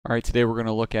All right, today we're going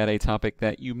to look at a topic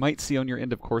that you might see on your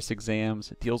end of course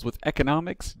exams. It deals with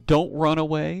economics. Don't run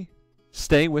away.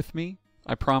 Stay with me.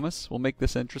 I promise. We'll make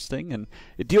this interesting. And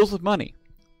it deals with money.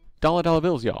 Dollar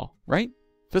bills, y'all, right?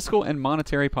 Fiscal and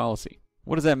monetary policy.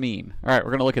 What does that mean? All right,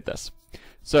 we're going to look at this.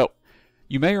 So,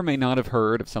 you may or may not have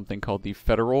heard of something called the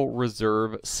Federal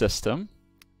Reserve System.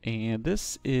 And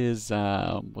this is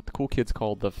what the cool kids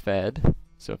call the Fed.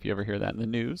 So if you ever hear that in the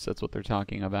news, that's what they're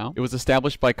talking about. It was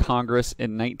established by Congress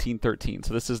in 1913.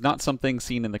 So this is not something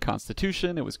seen in the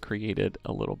Constitution. It was created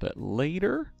a little bit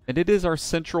later. And it is our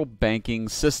central banking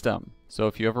system. So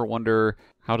if you ever wonder,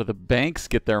 how do the banks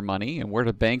get their money and where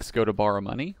do banks go to borrow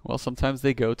money? Well, sometimes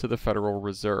they go to the Federal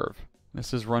Reserve.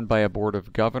 This is run by a board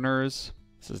of governors.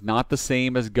 This is not the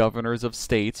same as governors of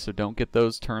states, so don't get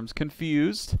those terms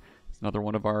confused. It's another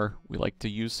one of our, we like to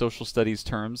use social studies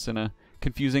terms in a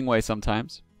confusing way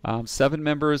sometimes. 7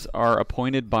 members are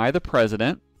appointed by the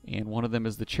president, and one of them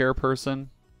is the chairperson,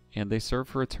 and they serve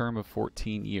for a term of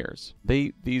 14 years.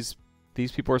 These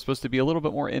people are supposed to be a little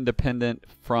bit more independent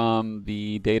from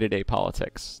the day-to-day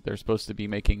politics. They're supposed to be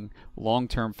making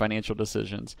long-term financial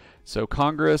decisions. So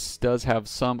Congress does have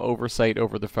some oversight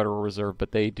over the Federal Reserve,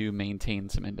 but they do maintain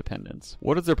some independence.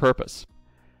 What is their purpose?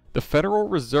 The Federal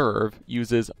Reserve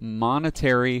uses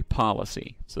monetary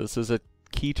policy. So this is a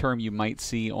key term you might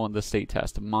see on the state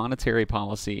test. Monetary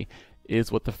policy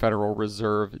is what the Federal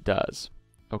Reserve does.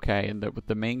 Okay, and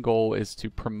the main goal is to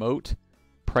promote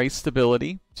price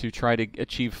stability, to try to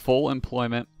achieve full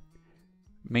employment,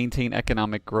 maintain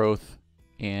economic growth,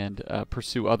 and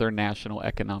pursue other national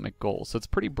economic goals. So it's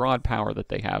pretty broad power that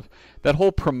they have. That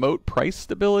whole promote price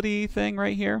stability thing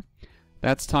right here,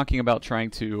 that's talking about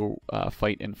trying to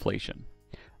fight inflation.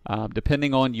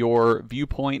 Depending on your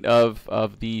viewpoint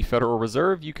of the Federal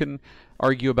Reserve, you can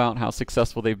argue about how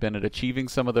successful they've been at achieving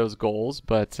some of those goals,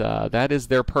 but that is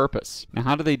their purpose. Now,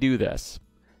 how do they do this?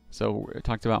 So we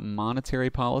talked about monetary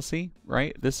policy,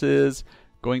 right? This is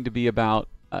going to be about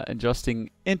adjusting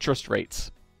interest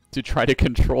rates to try to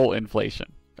control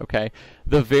inflation, okay?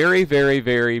 The very, very,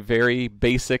 very, very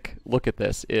basic look at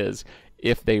this is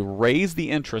if they raise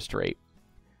the interest rate,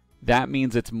 that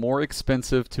means it's more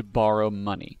expensive to borrow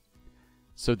money.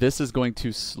 So this is going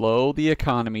to slow the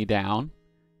economy down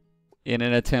in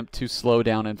an attempt to slow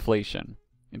down inflation.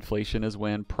 Inflation is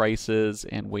when prices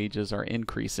and wages are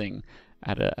increasing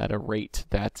at a rate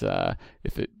that,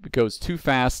 if it goes too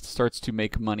fast, starts to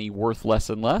make money worth less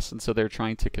and less, and so they're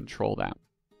trying to control that.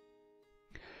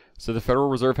 So the Federal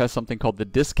Reserve has something called the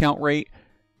discount rate,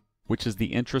 which is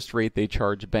the interest rate they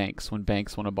charge banks when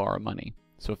banks want to borrow money.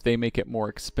 So if they make it more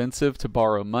expensive to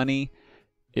borrow money,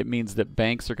 it means that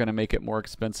banks are going to make it more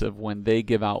expensive when they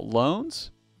give out loans,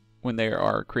 when they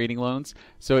are creating loans.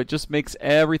 So it just makes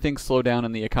everything slow down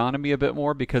in the economy a bit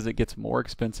more because it gets more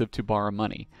expensive to borrow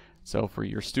money. So for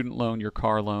your student loan, your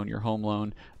car loan, your home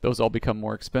loan, those all become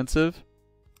more expensive.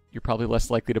 You're probably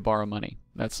less likely to borrow money.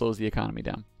 That slows the economy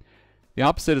down. The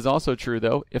opposite is also true,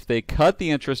 though. If they cut the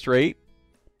interest rate,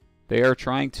 they are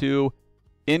trying to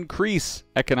increase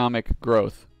economic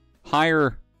growth.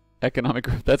 Higher economic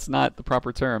growth. That's not the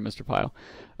proper term, Mr. Pyle.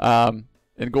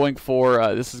 And going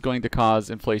for, this is going to cause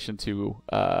inflation to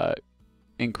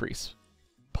increase,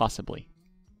 possibly.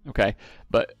 Okay,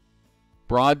 but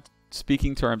broad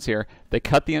speaking terms here, they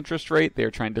cut the interest rate.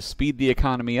 They're trying to speed the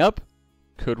economy up.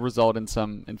 Could result in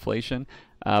some inflation,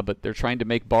 but they're trying to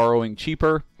make borrowing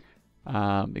cheaper.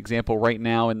 Example, right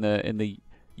now in the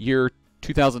year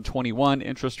 2021,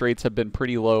 interest rates have been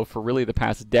pretty low for really the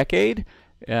past decade.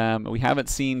 We haven't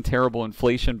seen terrible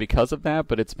inflation because of that,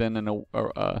 but it's been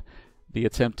the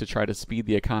attempt to try to speed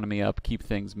the economy up, keep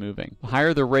things moving. The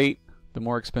higher the rate, the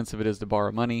more expensive it is to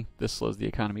borrow money. This slows the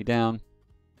economy down.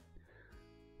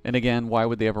 And again, why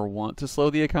would they ever want to slow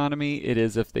the economy? It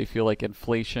is if they feel like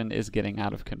inflation is getting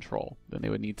out of control. Then they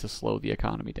would need to slow the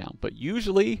economy down. But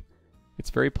usually,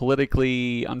 it's very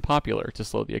politically unpopular to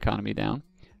slow the economy down.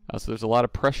 So there's a lot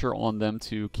of pressure on them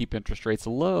to keep interest rates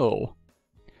low.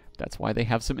 That's why they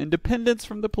have some independence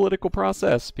from the political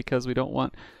process, because we don't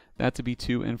want that to be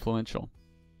too influential.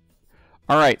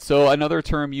 All right, so another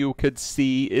term you could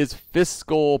see is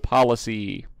fiscal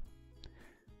policy.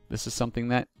 This is something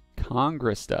that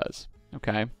Congress does,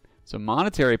 okay? So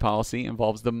monetary policy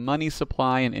involves the money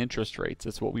supply and interest rates.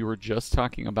 It's what we were just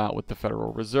talking about with the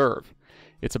Federal Reserve.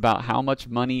 It's about how much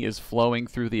money is flowing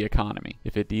through the economy.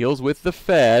 If it deals with the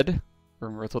Fed,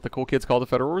 remember it's what the cool kids call the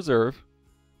Federal Reserve,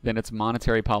 then it's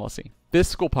monetary policy.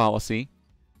 Fiscal policy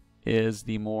is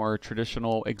the more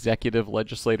traditional executive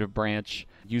legislative branch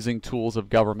using tools of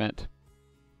government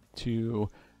to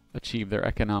achieve their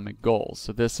economic goals.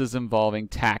 So this is involving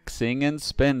taxing and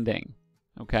spending.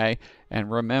 okay?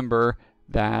 And remember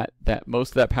that most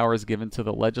of that power is given to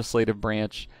the legislative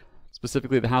branch,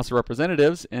 specifically the House of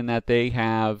Representatives, in that they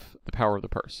have the power of the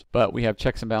purse. But we have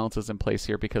checks and balances in place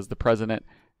here because the president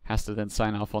has to then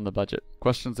sign off on the budget.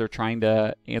 Questions they're trying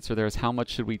to answer there is how much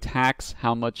should we tax,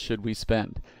 how much should we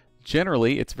spend?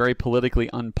 Generally, it's very politically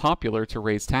unpopular to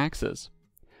raise taxes.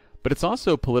 But it's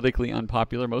also politically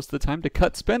unpopular most of the time to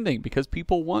cut spending because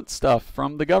people want stuff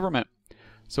from the government.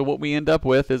 So what we end up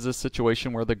with is a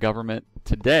situation where the government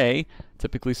today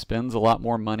typically spends a lot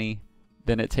more money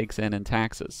than it takes in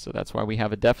taxes. So that's why we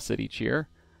have a deficit each year,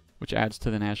 which adds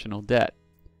to the national debt.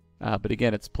 But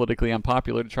again, it's politically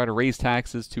unpopular to try to raise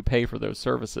taxes to pay for those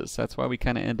services. That's why we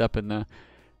kind of end up in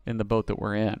the boat that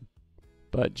we're in.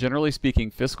 But generally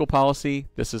speaking, fiscal policy,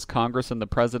 this is Congress and the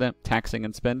president taxing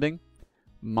and spending.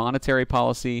 Monetary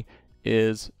policy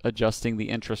is adjusting the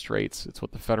interest rates. It's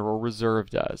what the Federal Reserve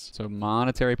does. So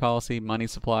monetary policy, money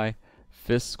supply,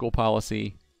 fiscal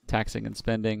policy, taxing and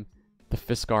spending, the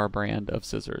Fiskar brand of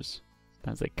scissors.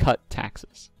 Sometimes they cut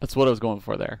taxes. That's what I was going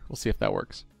for there. We'll see if that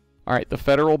works. All right, the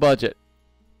federal budget.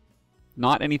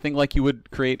 Not anything like you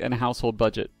would create in a household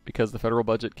budget, because the federal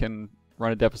budget can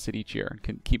run a deficit each year and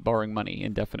can keep borrowing money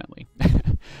indefinitely.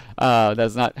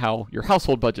 That's not how your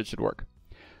household budget should work.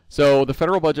 So the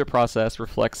federal budget process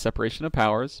reflects separation of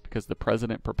powers because the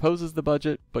president proposes the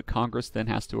budget, but Congress then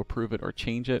has to approve it or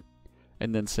change it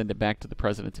and then send it back to the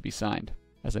president to be signed.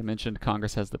 As I mentioned,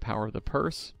 Congress has the power of the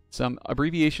purse. Some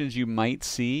abbreviations you might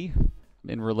see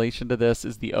in relation to this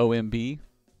is the OMB,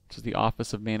 which is the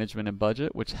Office of Management and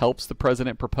Budget, which helps the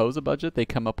president propose a budget. They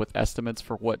come up with estimates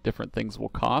for what different things will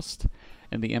cost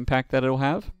and the impact that it'll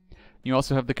have. You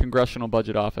also have the Congressional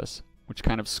Budget Office, which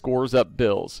kind of scores up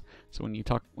bills. So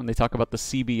when they talk about the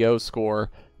CBO score,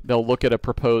 they'll look at a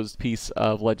proposed piece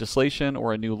of legislation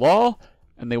or a new law,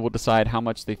 and they will decide how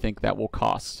much they think that will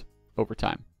cost over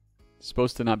time. It's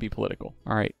supposed to not be political.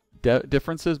 All right,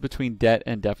 differences between debt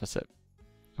and deficit.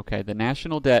 Okay, the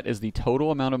national debt is the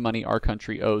total amount of money our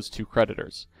country owes to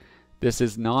creditors. This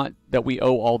is not that we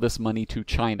owe all this money to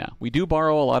China. We do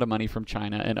borrow a lot of money from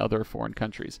China and other foreign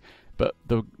countries, but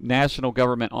the national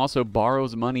government also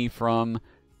borrows money from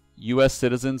U.S.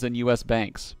 citizens and U.S.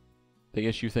 banks. They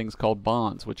issue things called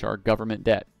bonds, which are government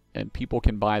debt, and people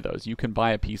can buy those. You can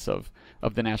buy a piece of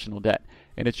the national debt,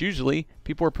 and it's usually,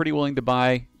 people are pretty willing to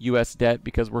buy U.S. debt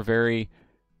because we're very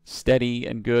steady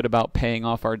and good about paying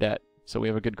off our debt. So we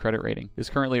have a good credit rating. There's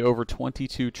currently over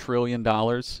 $22 trillion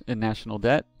in national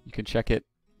debt. You can check it,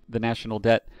 the national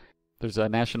debt. There's a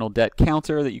national debt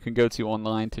counter that you can go to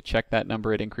online to check that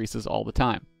number. It increases all the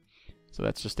time. So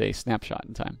that's just a snapshot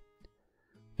in time.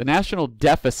 The national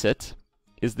deficit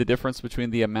is the difference between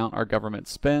the amount our government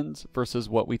spends versus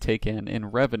what we take in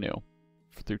revenue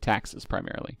through taxes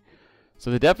primarily.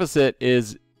 So the deficit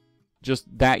is just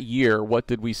that year, what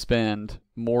did we spend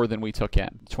more than we took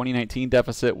in? The 2019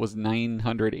 deficit was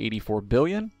 $984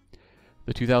 billion.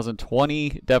 The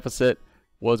 2020 deficit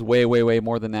was way, way, way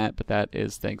more than that, but that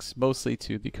is thanks mostly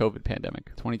to the COVID pandemic.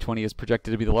 2020 is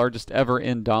projected to be the largest ever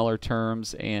in dollar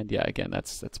terms, and yeah, again,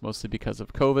 that's mostly because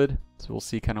of COVID, so we'll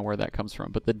see kind of where that comes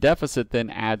from. But the deficit then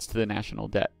adds to the national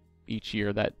debt. Each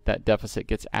year, that deficit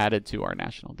gets added to our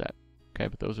national debt. Okay,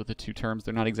 but those are the two terms.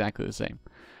 They're not exactly the same.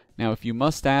 Now, if you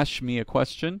must ask me a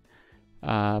question,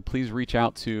 please reach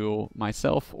out to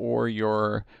myself or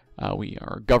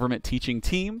our government teaching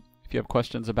team if you have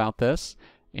questions about this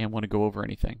and want to go over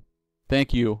anything.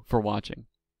 Thank you for watching.